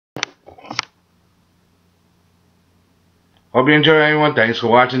Hope you enjoy, everyone. Thanks for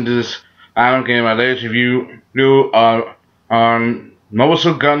watching this Iron Game. My latest review on Mobile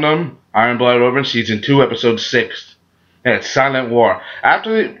Suit Gundam Iron Blood Orphans Season 2, Episode 6. Yeah, it's Silent War.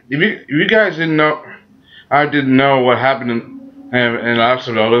 If you guys didn't know, I didn't know what happened in the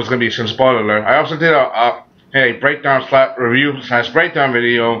episode. There was going to be some spoiler alert. I also did a breakdown / breakdown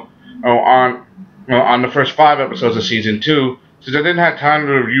video on the first 5 episodes of Season 2, since I didn't have time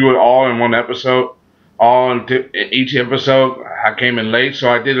to review it all in one episode. Each episode I came in late, so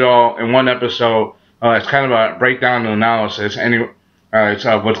I did it all in one episode. It's kind of a breakdown and analysis. Anyway, it's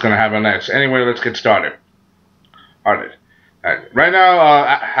what's going to happen next. Anyway, let's get started. Alright. Right now,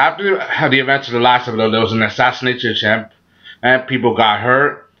 after the events of the last episode, there was an assassination attempt, and people got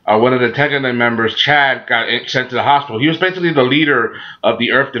hurt. One of the Takaki members, Chad, got sent to the hospital. He was basically the leader of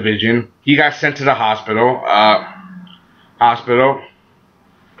the Earth Division. He got sent to the hospital.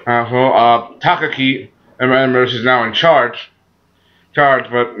 Takaki members is now in charge,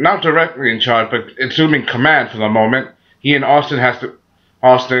 but not directly in charge, but assuming command for the moment. He and Aston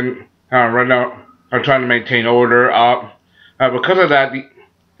right now are trying to maintain order. Because of that, the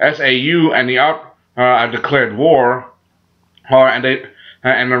SAU and the have declared war, and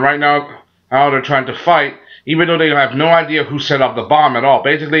right now they're trying to fight, even though they have no idea who set up the bomb at all.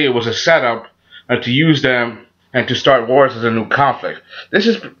 Basically, it was a setup to use them and to start wars as a new conflict. This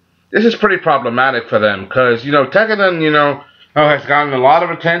is pretty problematic for them, because Takaki has gotten a lot of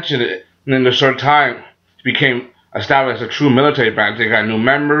attention in a short time. It became established as a true military branch. They got new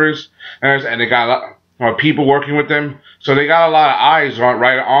members, and they got a lot more people working with them. So they got a lot of eyes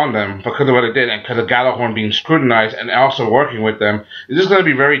right on them because of what they did, and because of Gjallerhorn being scrutinized and also working with them. This is going to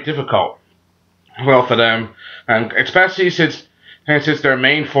be very difficult, for them, and especially since their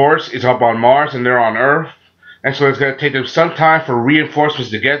main force is up on Mars and they're on Earth. And so it's going to take them some time for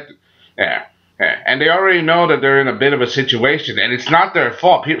reinforcements to get there. And they already know that they're in a bit of a situation. And it's not their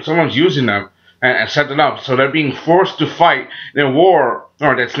fault. Someone's using them and set them up. So they're being forced to fight in a war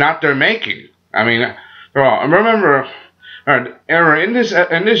that's not their making. I mean, remember, in this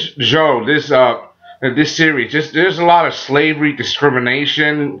show, this series, there's a lot of slavery,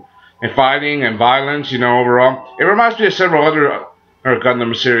 discrimination, and fighting and violence, overall. It reminds me of several other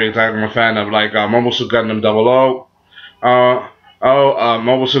Gundam series I'm a fan of, like Mobile Suit Gundam 00,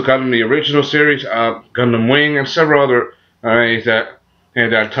 Mobile Suit Gundam the original series, Gundam Wing, and several other that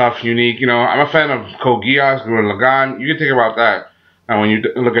are tough, unique. I'm a fan of Code Geass, Gurren Lagann. You can think about that when you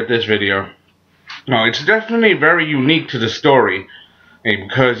look at this video. It's definitely very unique to the story,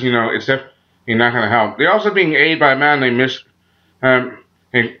 because it's definitely not going to help. They're also being aided by a man named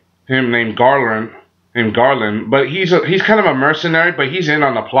Garland, but he's kind of a mercenary, but he's in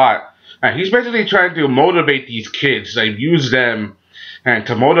on the plot. And he's basically trying to motivate these kids, use them, and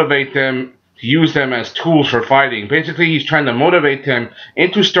to motivate them to use them as tools for fighting. Basically, he's trying to motivate them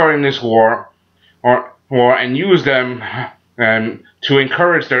into starting this war, and use them to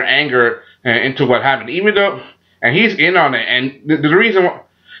encourage their anger into what happened. And he's in on it. And the reason why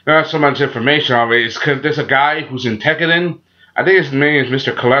there's so much information on it is because there's a guy who's in Tekkadan. I think his name is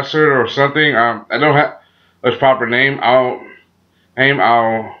Mr. Kalesser or something. I don't have his proper name.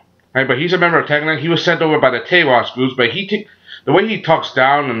 But he's a member of Tekkadan. He was sent over by the Tewas groups, but the way he talks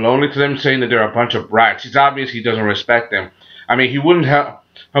down and lonely to them, saying that they're a bunch of brats, it's obvious he doesn't respect them. I mean, he wouldn't help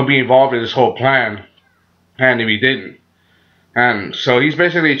be involved in this whole plan, and if he didn't. And so he's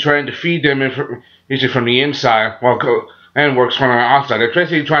basically trying to feed them information from the inside, and works from the outside. They're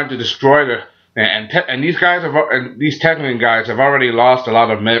basically trying to destroy the. And these Tekkadan guys have already lost a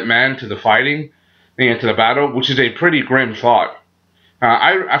lot of men to the fighting, into the battle, which is a pretty grim thought.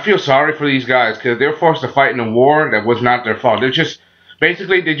 I feel sorry for these guys, because they're forced to fight in a war that was not their fault. They're just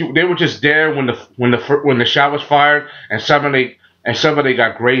basically they were just there when the shot was fired, and somebody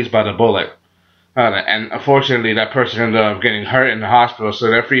got grazed by the bullet, and unfortunately that person ended up getting hurt in the hospital. So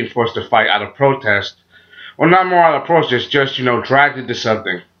they're being forced to fight out of protest, well, not more out of protest, just dragged into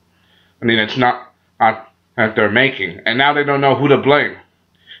something. I mean, it's not that they're making, and now they don't know who to blame.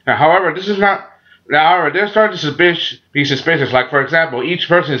 Now, however, they're starting to be suspicious. Like, for example, each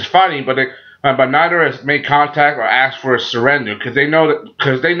person is fighting, but neither has made contact or asked for a surrender, because they know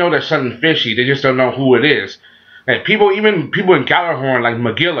there's something fishy. They just don't know who it is. And even people in Gjallerhorn, like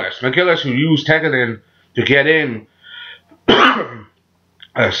McGillis, who used Tekkadan to get in, to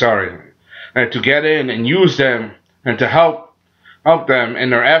get in and use them and to help them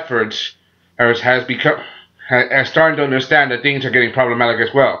in their efforts, has starting to understand that things are getting problematic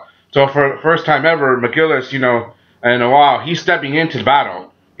as well. So for the first time ever, McGillis, in a while, he's stepping into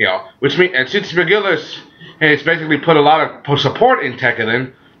battle, which means, and since McGillis has basically put a lot of support in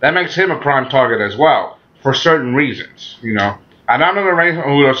Tekkadan, that makes him a prime target as well for certain reasons, you know. And I'm not gonna rank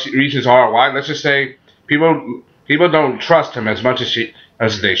who those reasons are or why. Let's just say people don't trust him as much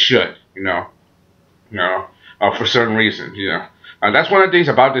as they should, you know. For certain reasons, you know. That's one of the things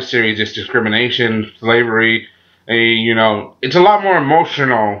about this series is discrimination, slavery. You know, it's a lot more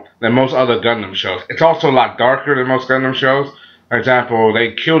emotional than most other Gundam shows. It's also a lot darker than most Gundam shows. For example,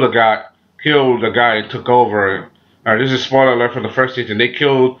 they killed a guy and took over. This is a spoiler alert for the first season. They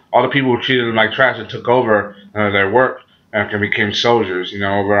killed all the people who treated them like trash and took over their work and became soldiers. You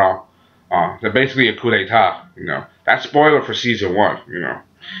know, overall, they're basically a coup d'état. You know, that's spoiler for season 1. You know,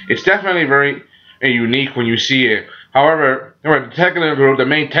 it's definitely very unique when you see it. However, the Tekkadan group, the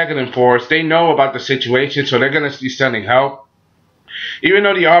main Tekkadan force, they know about the situation, so they're going to be sending help. Even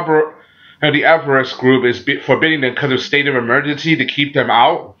though the Empress group is forbidding them because of state of emergency to keep them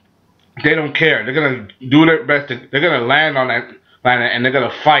out, they don't care. They're going to do their best. They're going to land on that planet, and they're going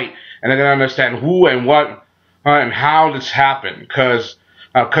to fight, and they're going to understand who and what and how this happened. Because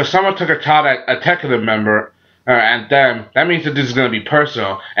someone took a shot at a Tekkadan member, and them, that means that this is going to be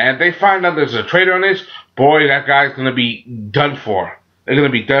personal. And if they find out there's a traitor on this, boy, that guy's going to be done for. They're going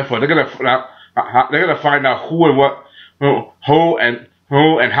to be done for. They're going to find out who and what, who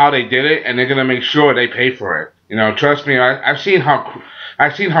and how they did it, and they're going to make sure they pay for it. You know, trust me, I've seen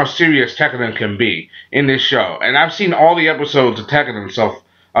how serious Tekkadan can be in this show, and I've seen all the episodes of Tekkadan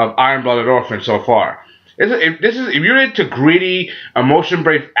of Iron-Blooded Orphans so far. If you're into gritty,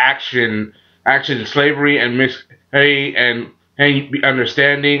 emotion-based action, slavery, and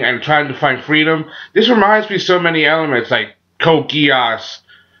understanding and trying to find freedom, this reminds me of so many elements like Code Geass,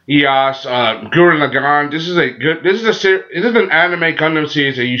 Gurren Lagann. This is an anime Gundam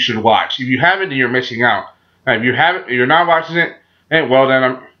series that you should watch. If you haven't, then you're missing out. If you're not watching it, well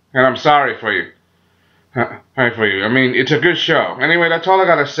then I'm sorry for you. I mean, it's a good show. Anyway, that's all I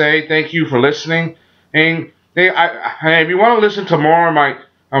gotta say. Thank you for listening. And if you want to listen to more of my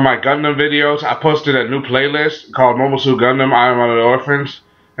Gundam videos, I posted a new playlist called Mobile Suit Gundam, Arbrau and Orphans.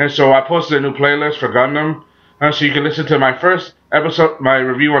 And so I posted a new playlist for Gundam. So you can listen to my first episode, my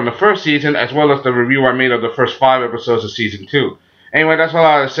review on the first season, as well as the review I made of the first 5 episodes of season 2. Anyway, that's all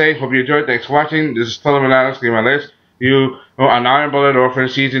I have to say. Hope you enjoyed. Thanks for watching. This is Solomon Adams, give my list. You on Iron-Blooded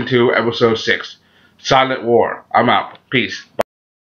Orphans season 2, episode 6. Silent War. I'm out. Peace. Bye.